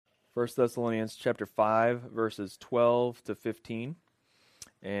First Thessalonians chapter 5, verses 12 to 15.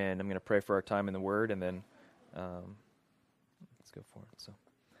 And I'm going to pray for our time in the Word, and then let's go for it. So,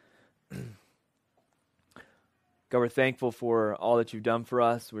 God, we're thankful for all that you've done for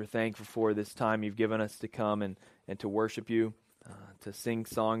us. We're thankful for this time you've given us to come and to worship you, to sing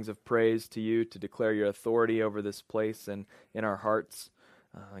songs of praise to you, to declare your authority over this place and in our hearts.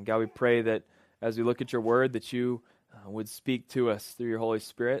 And God, we pray that as we look at your Word, that you would speak to us through your Holy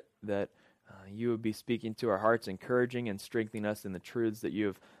Spirit, that you would be speaking to our hearts, encouraging and strengthening us in the truths that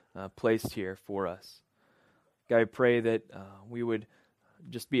you have placed here for us. God, I pray that we would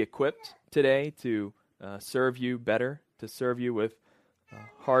just be equipped today to serve you better, to serve you with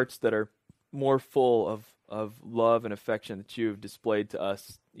hearts that are more full of love and affection that you've displayed to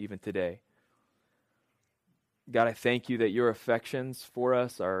us even today. God, I thank you that your affections for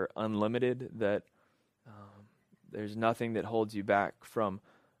us are unlimited, that there's nothing that holds you back from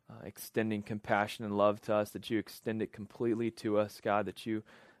extending compassion and love to us, that you extend it completely to us, God, that you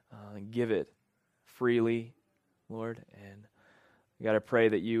give it freely, Lord. And God, I pray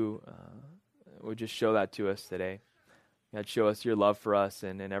that you would just show that to us today. God, show us your love for us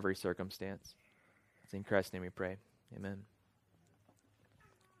and in every circumstance. It's in Christ's name we pray. Amen.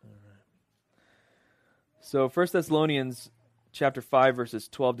 All right. So 1 Thessalonians chapter 5, verses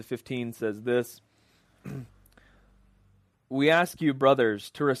 12 to 15 says this. We ask you, brothers,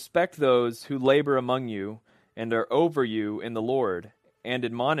 to respect those who labor among you and are over you in the Lord and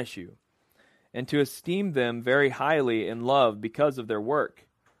admonish you, and to esteem them very highly in love because of their work.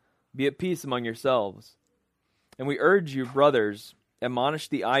 Be at peace among yourselves. And we urge you, brothers, admonish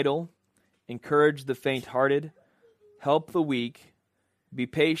the idle, encourage the faint-hearted, help the weak, be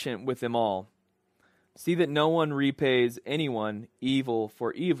patient with them all. See that no one repays anyone evil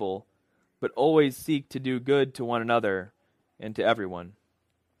for evil, but always seek to do good to one another and to everyone.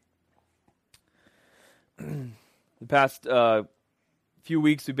 The past few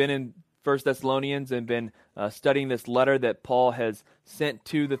weeks we've been in 1 Thessalonians and been studying this letter that Paul has sent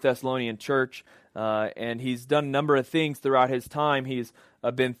to the Thessalonian church. And he's done a number of things throughout his time. He's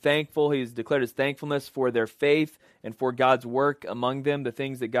been thankful. He's declared his thankfulness for their faith and for God's work among them, the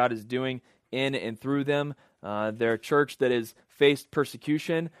things that God is doing in and through them. They're a church that has faced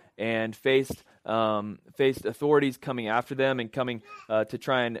persecution and faced authorities coming after them and coming to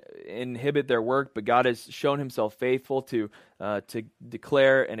try and inhibit their work, but God has shown himself faithful to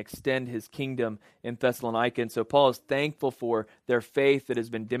declare and extend his kingdom in Thessalonica. And so Paul is thankful for their faith that has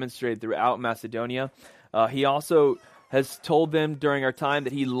been demonstrated throughout Macedonia. He also has told them during our time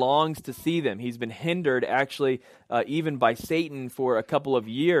that he longs to see them. He's been hindered, actually, even by Satan for a couple of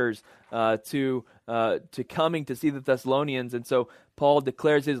years to coming to see the Thessalonians. And so Paul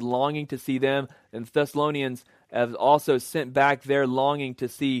declares his longing to see them, and the Thessalonians have also sent back their longing to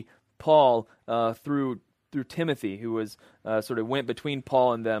see Paul through Timothy, who was sort of went between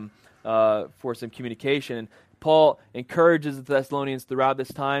Paul and them for some communication. And Paul encourages the Thessalonians throughout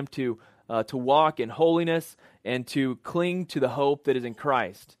this time to walk in holiness and to cling to the hope that is in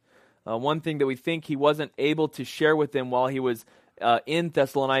Christ. One thing that we think he wasn't able to share with them while he was in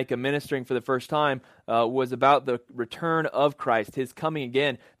Thessalonica ministering for the first time was about the return of Christ, his coming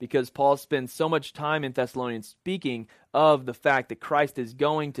again, because Paul spends so much time in Thessalonians speaking of the fact that Christ is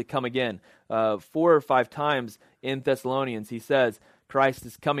going to come again. 4 or 5 times in Thessalonians he says Christ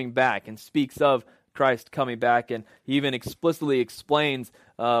is coming back and speaks of Christ coming back, and he even explicitly explains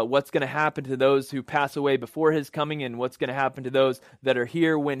what's going to happen to those who pass away before his coming and what's going to happen to those that are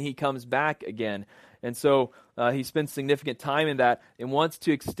here when he comes back again. And so he spends significant time in that and wants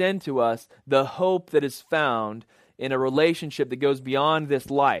to extend to us the hope that is found in a relationship that goes beyond this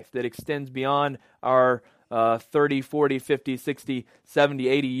life, that extends beyond our 30, 40, 50, 60, 70,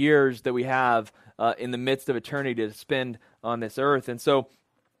 80 years that we have in the midst of eternity to spend on this earth. And so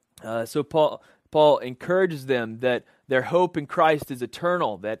Paul encourages them that their hope in Christ is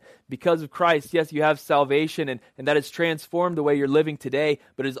eternal, that because of Christ, yes, you have salvation, and that has transformed the way you're living today,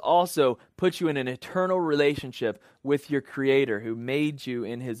 but it has also put you in an eternal relationship with your Creator who made you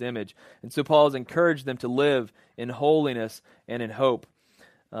in His image. And so Paul has encouraged them to live in holiness and in hope.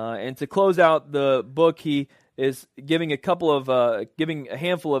 And to close out the book, he is giving a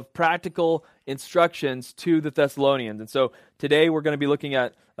handful of practical instructions to the Thessalonians. And so today we're going to be looking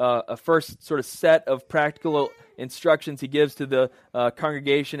at a first sort of set of practical instructions he gives to the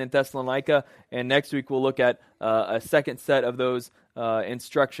congregation in Thessalonica, and next week we'll look at a second set of those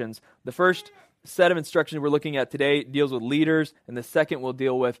instructions. The first set of instructions we're looking at today deals with leaders, and the second will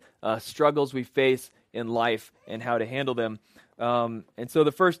deal with struggles we face in life and how to handle them. And so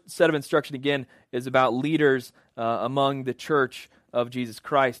the first set of instruction, again, is about leaders among the church of Jesus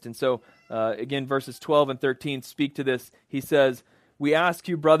Christ. And so, again, verses 12 and 13 speak to this. He says, "We ask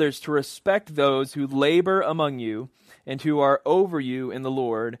you, brothers, to respect those who labor among you and who are over you in the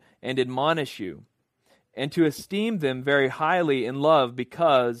Lord and admonish you, and to esteem them very highly in love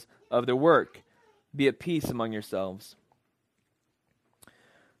because of their work. Be at peace among yourselves."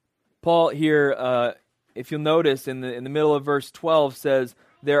 Paul here, if you'll notice in the middle of verse 12, says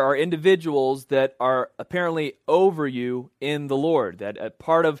there are individuals that are apparently over you in the Lord. That a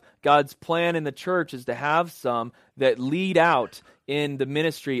part of God's plan in the church is to have some that lead out in the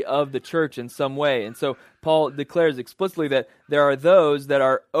ministry of the church in some way. And so Paul declares explicitly that there are those that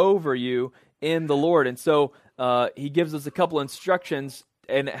are over you in the Lord. And so he gives us a couple instructions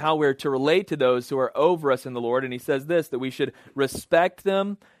and how we're to relate to those who are over us in the Lord. And he says this, that we should respect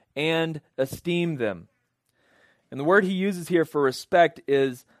them and esteem them. And the word he uses here for respect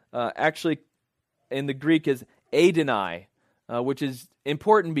is actually in the Greek is adonai, which is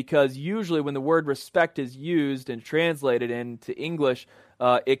important because usually when the word respect is used and translated into English,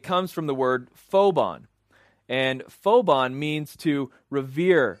 it comes from the word phobon. And phobon means to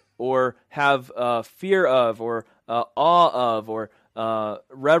revere or have fear of or awe of or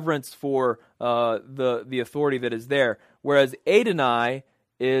reverence for the authority that is there. Whereas adonai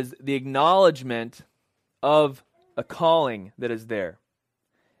is the acknowledgement of a calling that is there.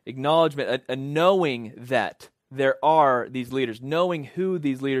 Acknowledgement, a knowing that there are these leaders, knowing who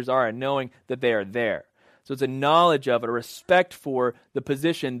these leaders are and knowing that they are there. So it's a knowledge of it, a respect for the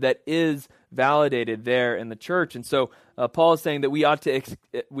position that is validated there in the church. And so Paul is saying that we ought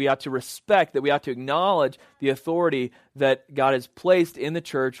to respect, that we ought to acknowledge the authority that God has placed in the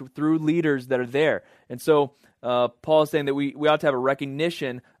church through leaders that are there. And so Paul is saying that we ought to have a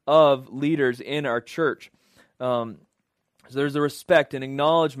recognition of leaders in our church. So there's a respect and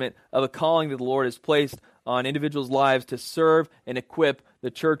acknowledgement of a calling that the Lord has placed on individuals' lives to serve and equip the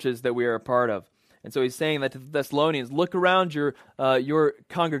churches that we are a part of. And so he's saying that to the Thessalonians, look around your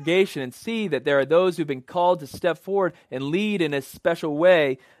congregation and see that there are those who've been called to step forward and lead in a special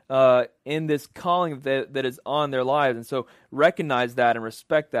way in this calling that is on their lives. And so recognize that and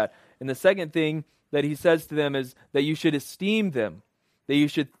respect that. And the second thing that he says to them is that you should esteem them, that you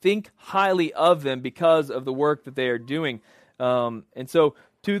should think highly of them because of the work that they are doing. And so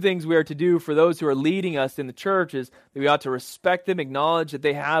two things we are to do for those who are leading us in the church is that we ought to respect them, acknowledge that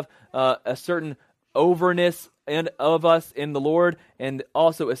they have a certain overness of us in the Lord, and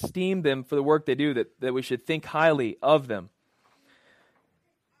also esteem them for the work they do, that we should think highly of them.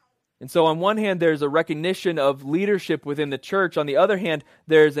 And so on one hand, there's a recognition of leadership within the church. On the other hand,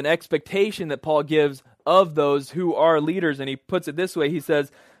 there's an expectation that Paul gives of those who are leaders. And he puts it this way. He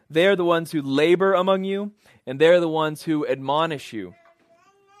says, they're the ones who labor among you, and they're the ones who admonish you.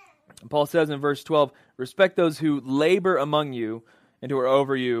 And Paul says in verse 12, respect those who labor among you and who are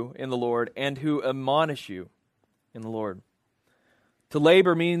over you in the Lord, and who admonish you in the Lord. To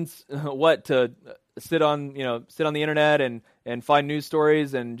labor means what? To sit on the internet and find news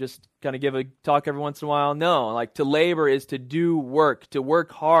stories and just kind of give a talk every once in a while? No, like to labor is to do work, to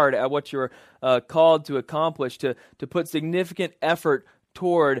work hard at what you're called to accomplish, to put significant effort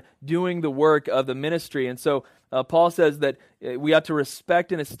toward doing the work of the ministry. And so Paul says that we ought to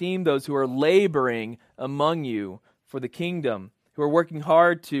respect and esteem those who are laboring among you for the kingdom, who are working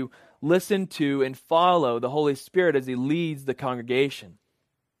hard to listen to and follow the Holy Spirit as He leads the congregation.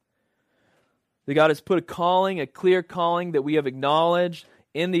 That God has put a clear calling that we have acknowledged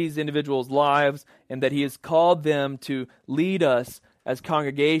in these individuals' lives, and that He has called them to lead us as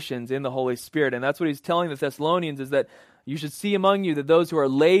congregations in the Holy Spirit. And that's what He's telling the Thessalonians, is that you should see among you that those who are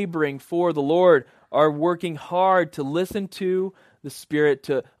laboring for the Lord are working hard to listen to the Spirit,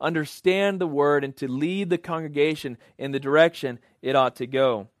 to understand the Word, and to lead the congregation in the direction it ought to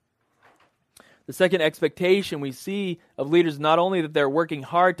go. The second expectation we see of leaders is not only that they're working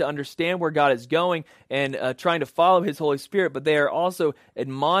hard to understand where God is going and trying to follow His Holy Spirit, but they are also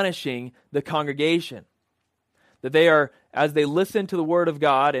admonishing the congregation. That they are, as they listen to the Word of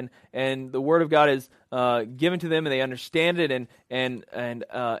God, and the Word of God is given to them, and they understand it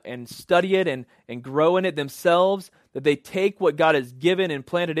and study it and grow in it themselves, that they take what God has given and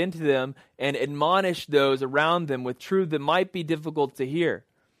planted into them and admonish those around them with truth that might be difficult to hear.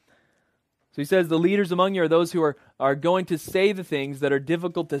 So he says the leaders among you are those who are going to say the things that are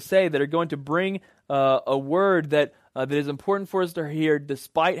difficult to say, that are going to bring a word that is important for us to hear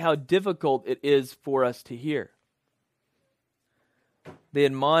despite how difficult it is for us to hear. They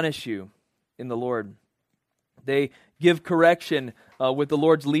admonish you in the Lord. They give correction with the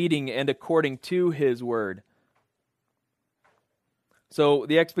Lord's leading and according to His word. So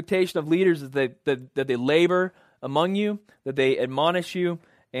the expectation of leaders is that they labor among you, that they admonish you,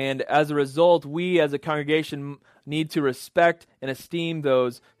 and as a result, we as a congregation need to respect and esteem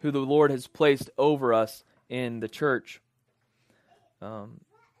those who the Lord has placed over us in the church.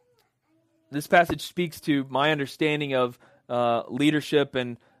 This passage speaks to my understanding of leadership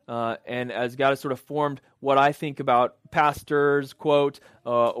and as God has sort of formed what I think about pastors, quote,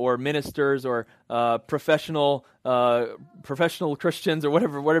 or ministers, or professional Christians, or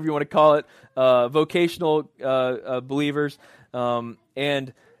whatever you want to call it, vocational believers.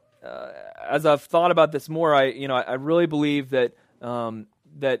 And as I've thought about this more, I really believe that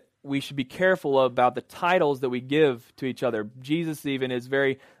that we should be careful about the titles that we give to each other. Jesus even is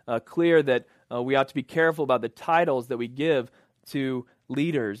very clear that we ought to be careful about the titles that we give to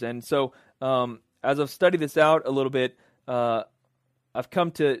leaders. And so as I've studied this out a little bit, I've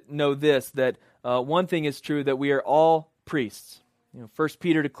come to know this, that one thing is true, that we are all priests. 1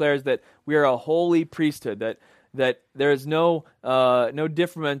 Peter declares that we are a holy priesthood, that there is no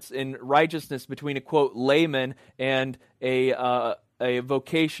difference in righteousness between a, quote, layman and a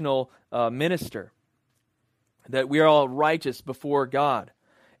vocational minister, that we are all righteous before God.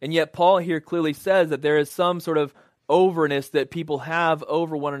 And yet Paul here clearly says that there is some sort of overness that people have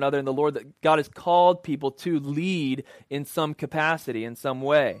over one another in the Lord, that God has called people to lead in some capacity, in some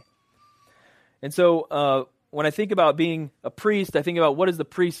way. And so when I think about being a priest, I think about, what does the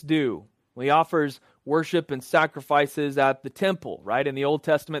priest do? Well, he offers worship and sacrifices at the temple, right? In the Old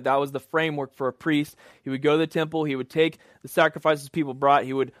Testament, that was the framework for a priest. He would go to the temple, he would take the sacrifices people brought,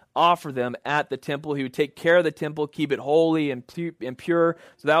 he would offer them at the temple, he would take care of the temple, keep it holy and pure.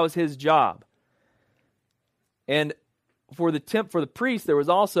 So that was his job. And for the priest, there was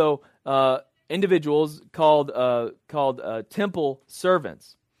also individuals called temple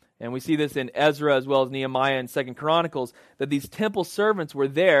servants. And we see this in Ezra as well as Nehemiah and 2 Chronicles, that these temple servants were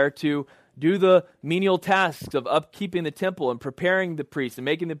there to do the menial tasks of upkeeping the temple and preparing the priest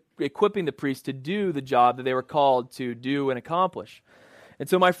and equipping the priest to do the job that they were called to do and accomplish. And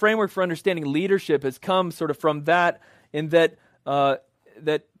so my framework for understanding leadership has come sort of from that, in that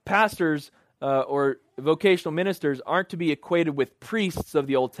that pastors or vocational ministers aren't to be equated with priests of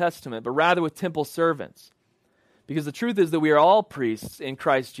the Old Testament, but rather with temple servants. Because the truth is that we are all priests in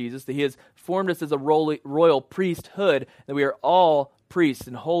Christ Jesus, that He has formed us as a royal priesthood, that we are all priests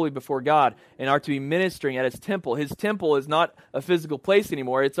and holy before God and are to be ministering at His temple. His temple is not a physical place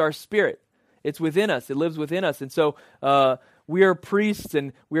anymore. It's our spirit. It's within us. It lives within us. And so we are priests,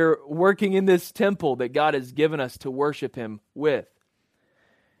 and we're working in this temple that God has given us to worship Him with.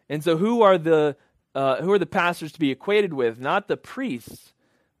 And so who are the pastors to be equated with? Not the priests,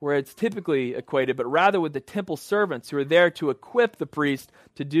 where it's typically equated, but rather with the temple servants who are there to equip the priest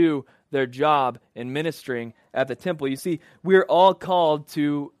to do their job in ministering at the temple. You see, we're all called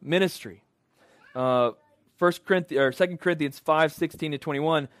to ministry. 2 Corinthians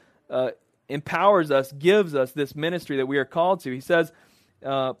 5:16-21 empowers us, gives us this ministry that we are called to. He says,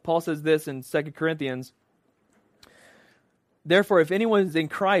 Paul says this in 2 Corinthians, "Therefore, if anyone is in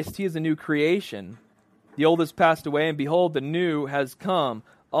Christ, he is a new creation. The old has passed away, and behold, the new has come.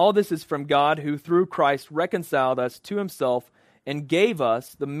 All this is from God, who through Christ reconciled us to Himself and gave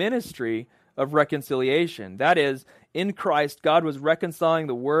us the ministry of reconciliation." That is, in Christ, God was reconciling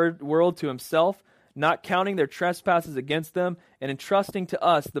the world to Himself, not counting their trespasses against them, and entrusting to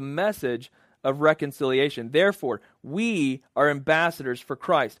us the message of reconciliation. Therefore, we are ambassadors for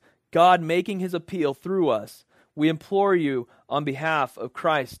Christ, God making His appeal through us. We implore you on behalf of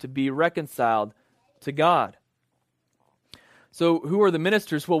Christ to be reconciled to God. So who are the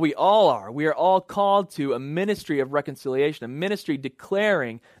ministers? Well, we all are. We are all called to a ministry of reconciliation, a ministry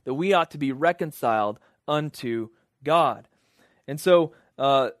declaring that we ought to be reconciled unto God. And so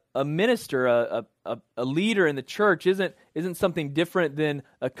a minister, a leader in the church isn't something different than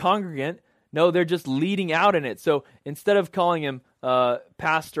a congregant. No, they're just leading out in it. So instead of calling him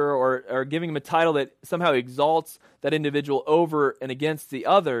pastor or giving him a title that somehow exalts that individual over and against the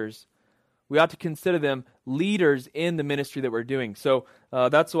others, we ought to consider them leaders in the ministry that we're doing. So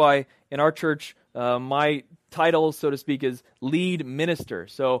that's why in our church, my title, so to speak, is lead minister.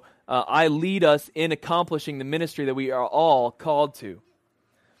 So I lead us in accomplishing the ministry that we are all called to.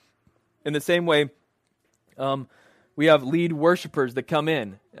 In the same way, we have lead worshipers that come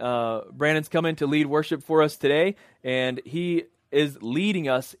in. Brandon's come in to lead worship for us today, and he is leading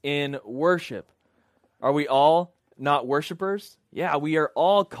us in worship. Are we all not worshipers? Yeah, we are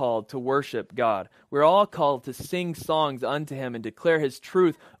all called to worship God. We're all called to sing songs unto Him and declare His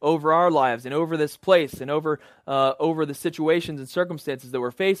truth over our lives and over this place and over the situations and circumstances that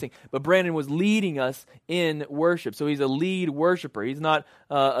we're facing. But Brandon was leading us in worship, so he's a lead worshiper. He's not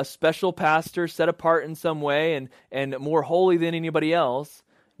a special pastor set apart in some way and more holy than anybody else.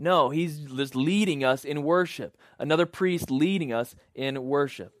 No, he's just leading us in worship. Another priest leading us in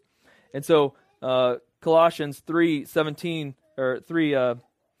worship. And so Colossians 3:16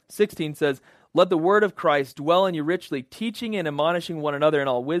 says, "Let the word of Christ dwell in you richly, teaching and admonishing one another in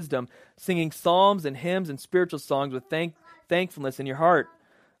all wisdom, singing psalms and hymns and spiritual songs with thankfulness in your heart."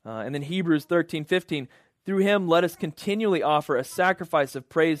 And then Hebrews 13:15, "Through him let us continually offer a sacrifice of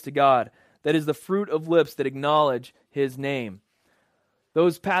praise to God, that is the fruit of lips that acknowledge his name."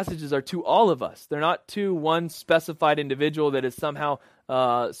 Those passages are to all of us. They're not to one specified individual that is somehow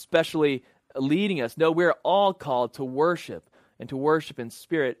specially leading us. No, we're all called to worship, and to worship in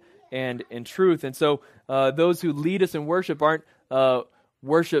spirit and in truth. And so those who lead us in worship aren't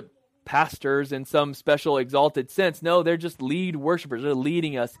worship pastors in some special exalted sense. No, they're just lead worshipers. They're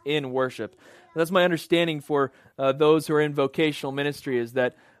leading us in worship. That's my understanding for those who are in vocational ministry, is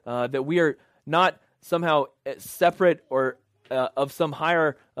that we are not somehow separate or of some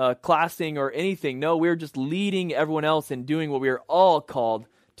higher classing or anything. No, we're just leading everyone else in doing what we are all called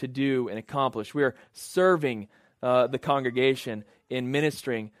to do and accomplish. We are serving the congregation in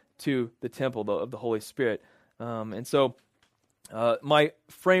ministering to the temple of the Holy Spirit. And so my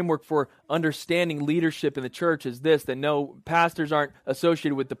framework for understanding leadership in the church is this, that no, pastors aren't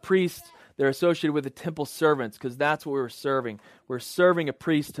associated with the priests. They're associated with the temple servants, because that's what we're serving. We're serving a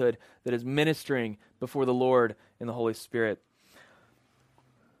priesthood that is ministering before the Lord in the Holy Spirit.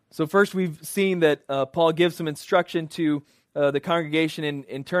 So first we've seen that Paul gives some instruction to the congregation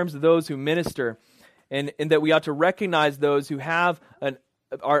in terms of those who minister, and that we ought to recognize those who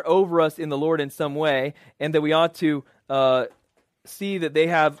are over us in the Lord in some way, and that we ought to see that they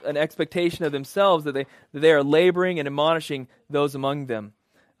have an expectation of themselves, that they are laboring and admonishing those among them.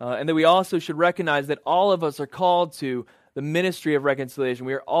 And that we also should recognize that all of us are called to the ministry of reconciliation.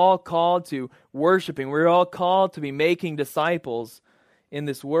 We are all called to worshiping. We're all called to be making disciples in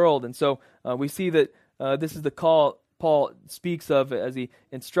this world. And so we see that this is the call Paul speaks of as he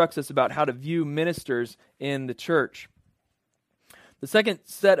instructs us about how to view ministers in the church. The second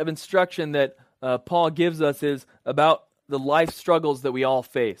set of instruction that Paul gives us is about the life struggles that we all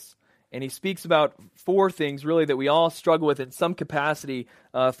face. And he speaks about four things, really, that we all struggle with in some capacity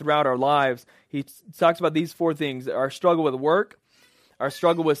throughout our lives. He talks about these four things: our struggle with work, our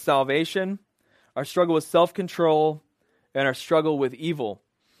struggle with salvation, our struggle with self-control, and our struggle with evil.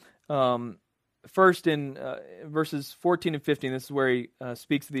 First, in verses 14 and 15, this is where he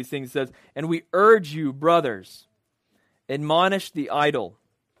speaks of these things. He says, "And we urge you, brothers, admonish the idle,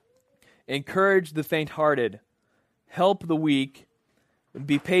 encourage the faint-hearted, help the weak, and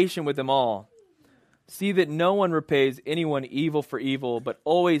be patient with them all. See that no one repays anyone evil for evil, but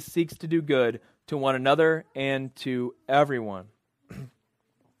always seeks to do good to one another and to everyone."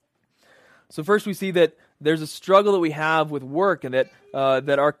 So first we see that there's a struggle that we have with work, and that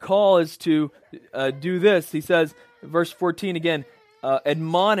our call is to do this. He says, verse 14 again,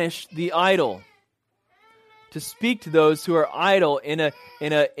 admonish the idle. To speak to those who are idle in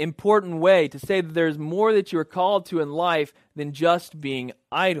an important way, to say that there's more that you are called to in life than just being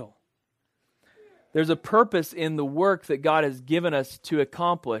idle. There's a purpose in the work that God has given us to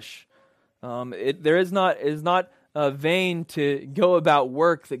accomplish. It is not vain to go about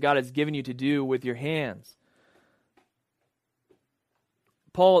work that God has given you to do with your hands.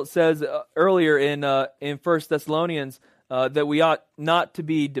 Paul says earlier in 1 Thessalonians that we ought not to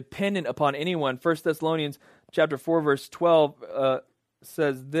be dependent upon anyone. 1 Thessalonians chapter 4, verse 12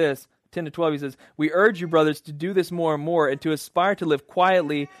 says this, 10 to 12, he says, "We urge you, brothers, to do this more and more, and to aspire to live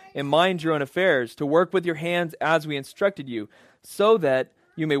quietly and mind your own affairs, to work with your hands as we instructed you, so that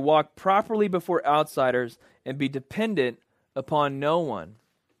you may walk properly before outsiders and be dependent upon no one."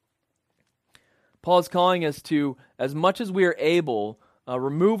 Paul is calling us to, as much as we are able,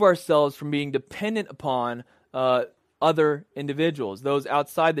 remove ourselves from being dependent upon other individuals, those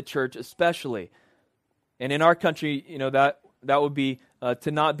outside the church especially. And in our country, that would be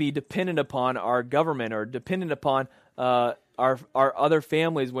to not be dependent upon our government or dependent upon our other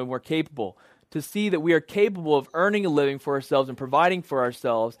families when we're capable. To see that we are capable of earning a living for ourselves and providing for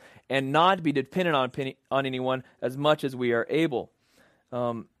ourselves, and not be dependent on anyone as much as we are able.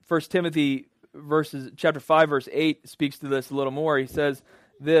 1 Timothy chapter 5, verse 8 speaks to this a little more. He says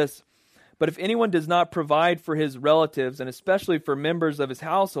this, "But if anyone does not provide for his relatives, and especially for members of his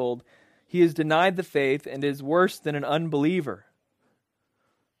household, he is denied the faith and is worse than an unbeliever."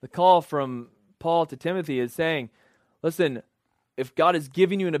 The call from Paul to Timothy is saying, listen, if God is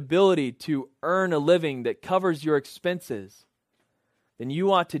giving you an ability to earn a living that covers your expenses, then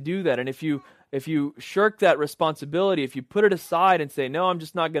you ought to do that. And if you shirk that responsibility, if you put it aside and say, no, I'm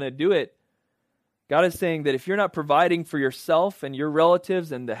just not going to do it, God is saying that if you're not providing for yourself and your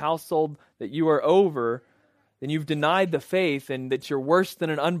relatives and the household that you are over, then you've denied the faith and that you're worse than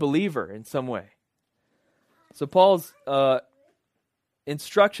an unbeliever in some way. So Paul's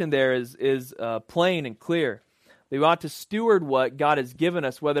instruction there is plain and clear. We ought to steward what God has given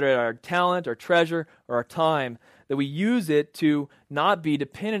us, whether it's our talent, our treasure, or our time, that we use it to not be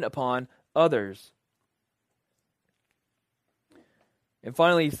dependent upon others. And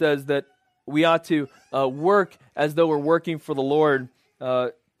finally, he says that we ought to work as though we're working for the Lord.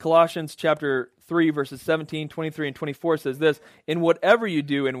 Colossians chapter 3, verses 17, 23, and 24 says this, in whatever you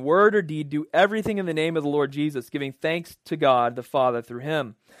do, in word or deed, do everything in the name of the Lord Jesus, giving thanks to God the Father through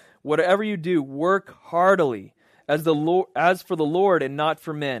him. Whatever you do, work heartily, as for the Lord and not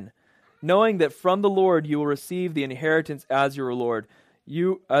for men, knowing that from the Lord you will receive the inheritance as your reward.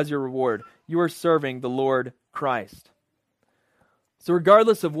 You are serving the Lord Christ. So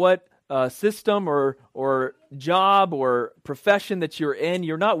regardless of what system or job or profession that you're in,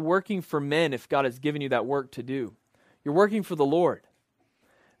 you're not working for men if God has given you that work to do. You're working for the Lord.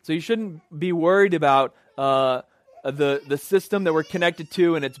 So you shouldn't be worried about the system that we're connected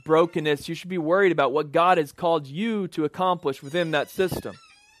to and its brokenness. You should be worried about what God has called you to accomplish within that system.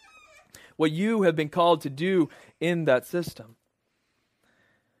 What you have been called to do in that system.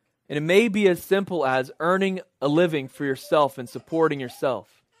 And it may be as simple as earning a living for yourself and supporting yourself.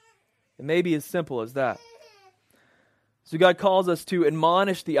 It may be as simple as that. So God calls us to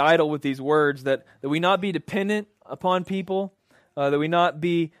admonish the idle with these words, that we not be dependent upon people, that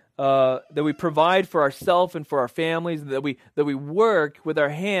we provide for ourselves and for our families, that we work with our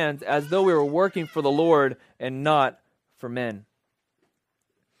hands as though we were working for the Lord and not for men.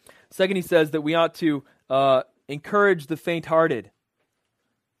 Second, he says that we ought to encourage the faint-hearted.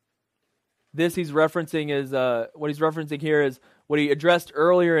 This he's referencing is what he's referencing here is what he addressed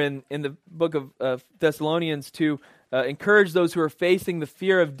earlier in the book of Thessalonians to encourage those who are facing the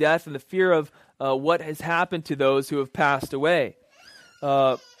fear of death and the fear of what has happened to those who have passed away.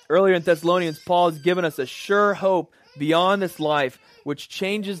 Earlier in Thessalonians, Paul has given us a sure hope beyond this life, which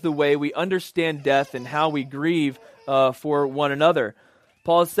changes the way we understand death and how we grieve for one another.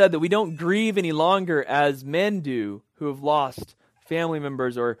 Paul has said that we don't grieve any longer as men do who have lost family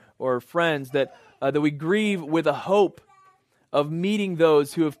members or friends, that we grieve with a hope of meeting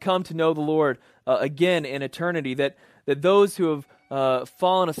those who have come to know the Lord again in eternity, that those who have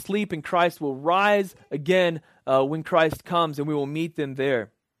fallen asleep in Christ will rise again when Christ comes, and we will meet them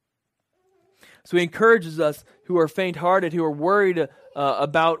there. So he encourages us who are faint-hearted, who are worried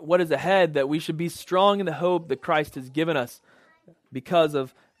about what is ahead, that we should be strong in the hope that Christ has given us because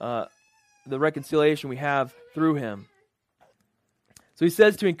of the reconciliation we have through him. So he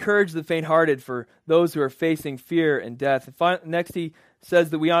says to encourage the faint-hearted for those who are facing fear and death. Next, he says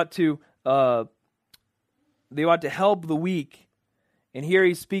that they ought to help the weak. And here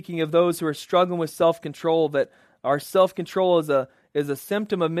he's speaking of those who are struggling with self-control, that our self-control is a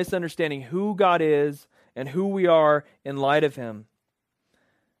symptom of misunderstanding who God is and who we are in light of him.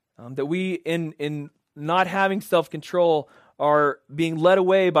 That we, in not having self-control, are being led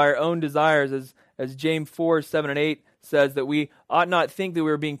away by our own desires, as James 4, 7, and 8 says, that we ought not think that we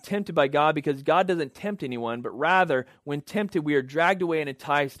are being tempted by God, because God doesn't tempt anyone, but rather, when tempted, we are dragged away and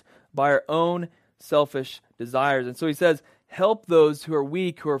enticed by our own selfish desires. And so he says, help those who are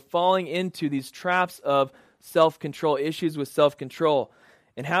weak, who are falling into these traps of self-control, issues with self-control.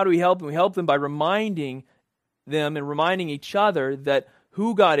 And how do we help them? We help them by reminding them and reminding each other that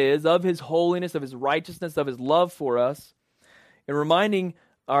who God is, of his holiness, of his righteousness, of his love for us, and reminding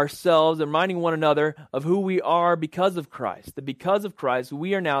ourselves and reminding one another of who we are because of Christ. That because of Christ,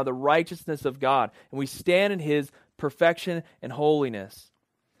 we are now the righteousness of God, and we stand in his perfection and holiness.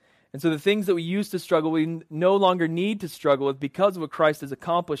 And so the things that we used to struggle, we no longer need to struggle with because of what Christ has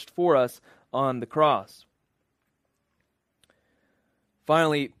accomplished for us on the cross.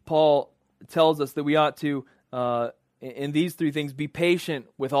 Finally, Paul tells us that we ought to, in these three things, be patient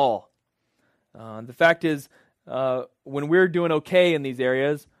with all. The fact is, when we're doing okay in these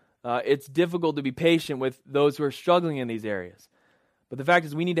areas, it's difficult to be patient with those who are struggling in these areas. But the fact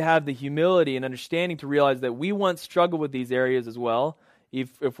is, we need to have the humility and understanding to realize that we once struggled with these areas as well,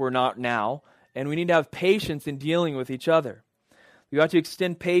 if we're not now, and we need to have patience in dealing with each other. We ought to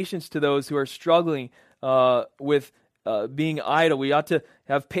extend patience to those who are struggling with being idle. We ought to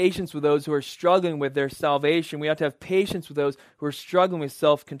have patience with those who are struggling with their salvation. We ought to have patience with those who are struggling with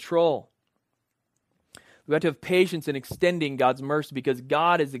self-control. We have to have patience in extending God's mercy because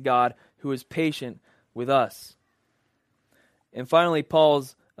God is a God who is patient with us. And finally,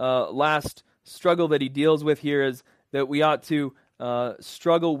 Paul's last struggle that he deals with here is that we ought to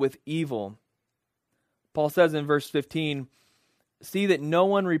struggle with evil. Paul says in verse 15, "See that no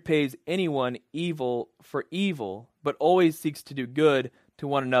one repays anyone evil for evil, but always seeks to do good to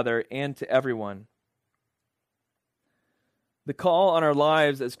one another and to everyone." The call on our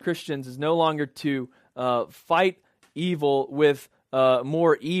lives as Christians is no longer to fight evil with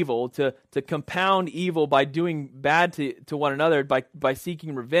more evil, to compound evil by doing bad to one another, by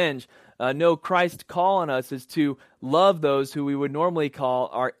seeking revenge. No, Christ's call on us is to love those who we would normally call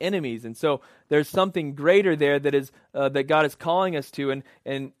our enemies. And so there's something greater there that is that God is calling us to. And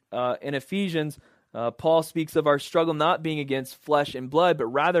in Ephesians, Paul speaks of our struggle not being against flesh and blood, but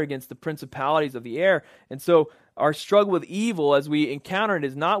rather against the principalities of the air. And so our struggle with evil as we encounter it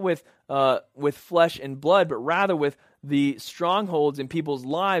is not with flesh and blood, but rather with the strongholds in people's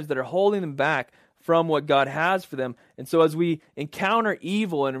lives that are holding them back from what God has for them. And so as we encounter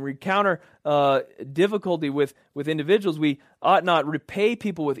evil and we encounter difficulty with individuals, we ought not repay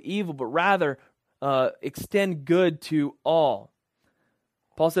people with evil, but rather extend good to all.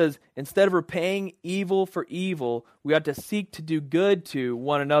 Paul says, instead of repaying evil for evil, we ought to seek to do good to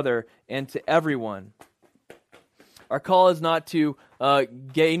one another and to everyone. Our call is not to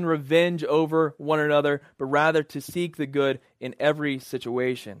gain revenge over one another, but rather to seek the good in every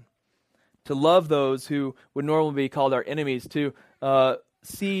situation. To love those who would normally be called our enemies, to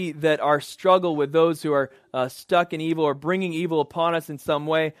see that our struggle with those who are stuck in evil or bringing evil upon us in some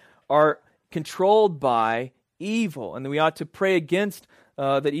way are controlled by evil. And we ought to pray against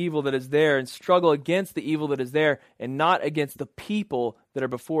the evil that is there and struggle against the evil that is there and not against the people that are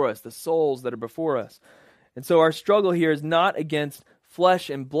before us, the souls that are before us. And so our struggle here is not against flesh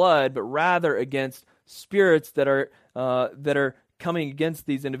and blood, but rather against spirits that are coming against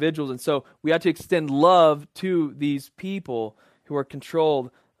these individuals. And so we have to extend love to these people who are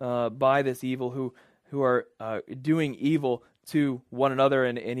controlled by this evil, who are doing evil to one another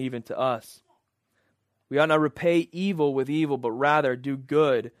and even to us. We ought not repay evil with evil, but rather do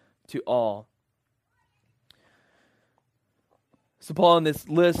good to all. So Paul, in this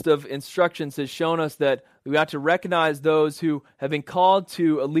list of instructions, has shown us that we ought to recognize those who have been called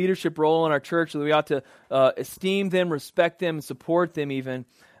to a leadership role in our church, that we ought to esteem them, respect them, support them even.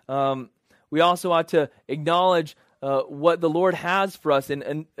 We also ought to acknowledge what the Lord has for us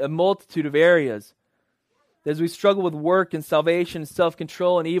in a multitude of areas. As we struggle with work and salvation,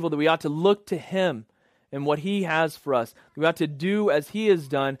 self-control and evil, that we ought to look to Him and what He has for us. We ought to do as He has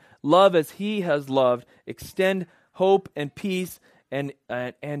done, love as He has loved, extend hope and peace and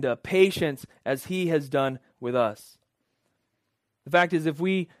patience as He has done with us. The fact is, if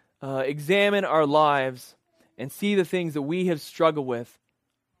we examine our lives and see the things that we have struggled with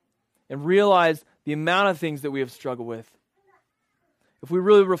and realize the amount of things that we have struggled with, if we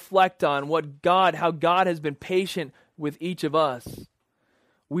really reflect on how God has been patient with each of us,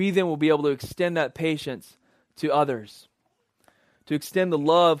 we then will be able to extend that patience to others, to extend the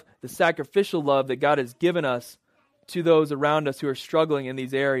love, the sacrificial love that God has given us to those around us who are struggling in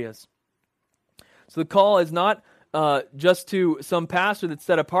these areas. So the call is not just to some pastor that's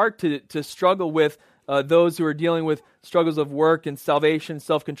set apart to struggle with those who are dealing with struggles of work and salvation,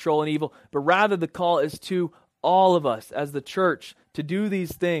 self-control and evil, but rather the call is to all of us as the church to do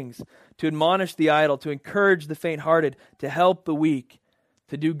these things, to admonish the idle, to encourage the faint-hearted, to help the weak,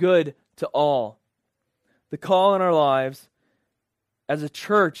 to do good to all. The call in our lives as a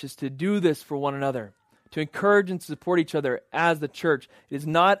church is to do this for one another, to encourage and support each other as the church. It is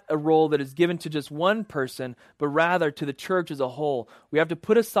not a role that is given to just one person, but rather to the church as a whole. We have to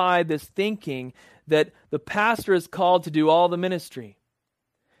put aside this thinking that the pastor is called to do all the ministry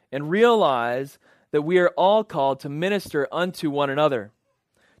and realize that we are all called to minister unto one another,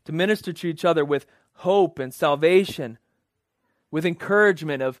 to minister to each other with hope and salvation, with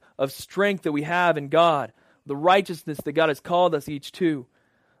encouragement of strength that we have in God, the righteousness that God has called us each to.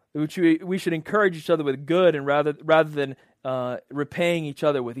 Which we should encourage each other with good and rather than repaying each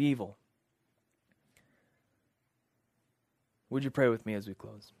other with evil. Would you pray with me as we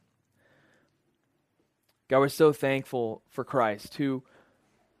close? God, we're so thankful for Christ, who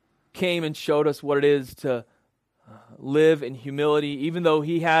came and showed us what it is to live in humility, even though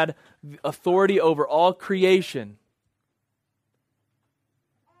He had authority over all creation.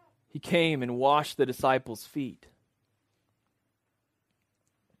 He came and washed the disciples' feet.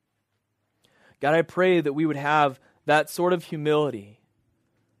 God, I pray that we would have that sort of humility.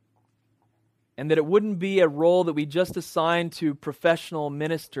 And that it wouldn't be a role that we just assign to professional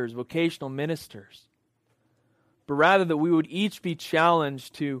ministers, vocational ministers, but rather that we would each be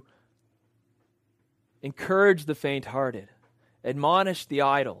challenged to encourage the faint-hearted, admonish the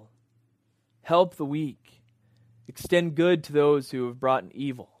idle, help the weak, extend good to those who have brought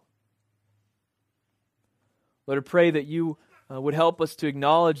evil. Lord, I pray that you would help us to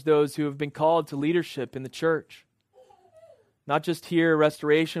acknowledge those who have been called to leadership in the church. Not just here,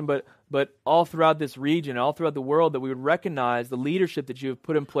 Restoration, but all throughout this region, all throughout the world, that we would recognize the leadership that you have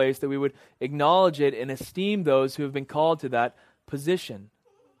put in place, that we would acknowledge it and esteem those who have been called to that position.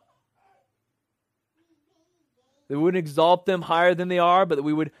 That we wouldn't exalt them higher than they are, but that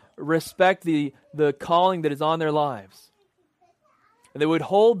we would respect the calling that is on their lives. And that we would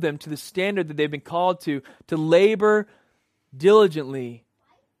hold them to the standard that they've been called to labor diligently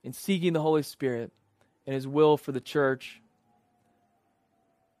in seeking the Holy Spirit and His will for the church,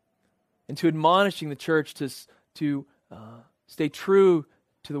 and to admonishing the church to stay true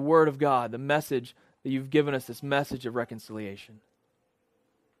to the Word of God, the message that you've given us, this message of reconciliation.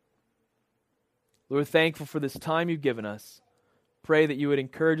 Lord, we're thankful for this time you've given us. Pray that you would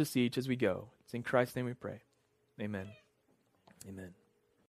encourage us each as we go. It's in Christ's name we pray. Amen. Amen.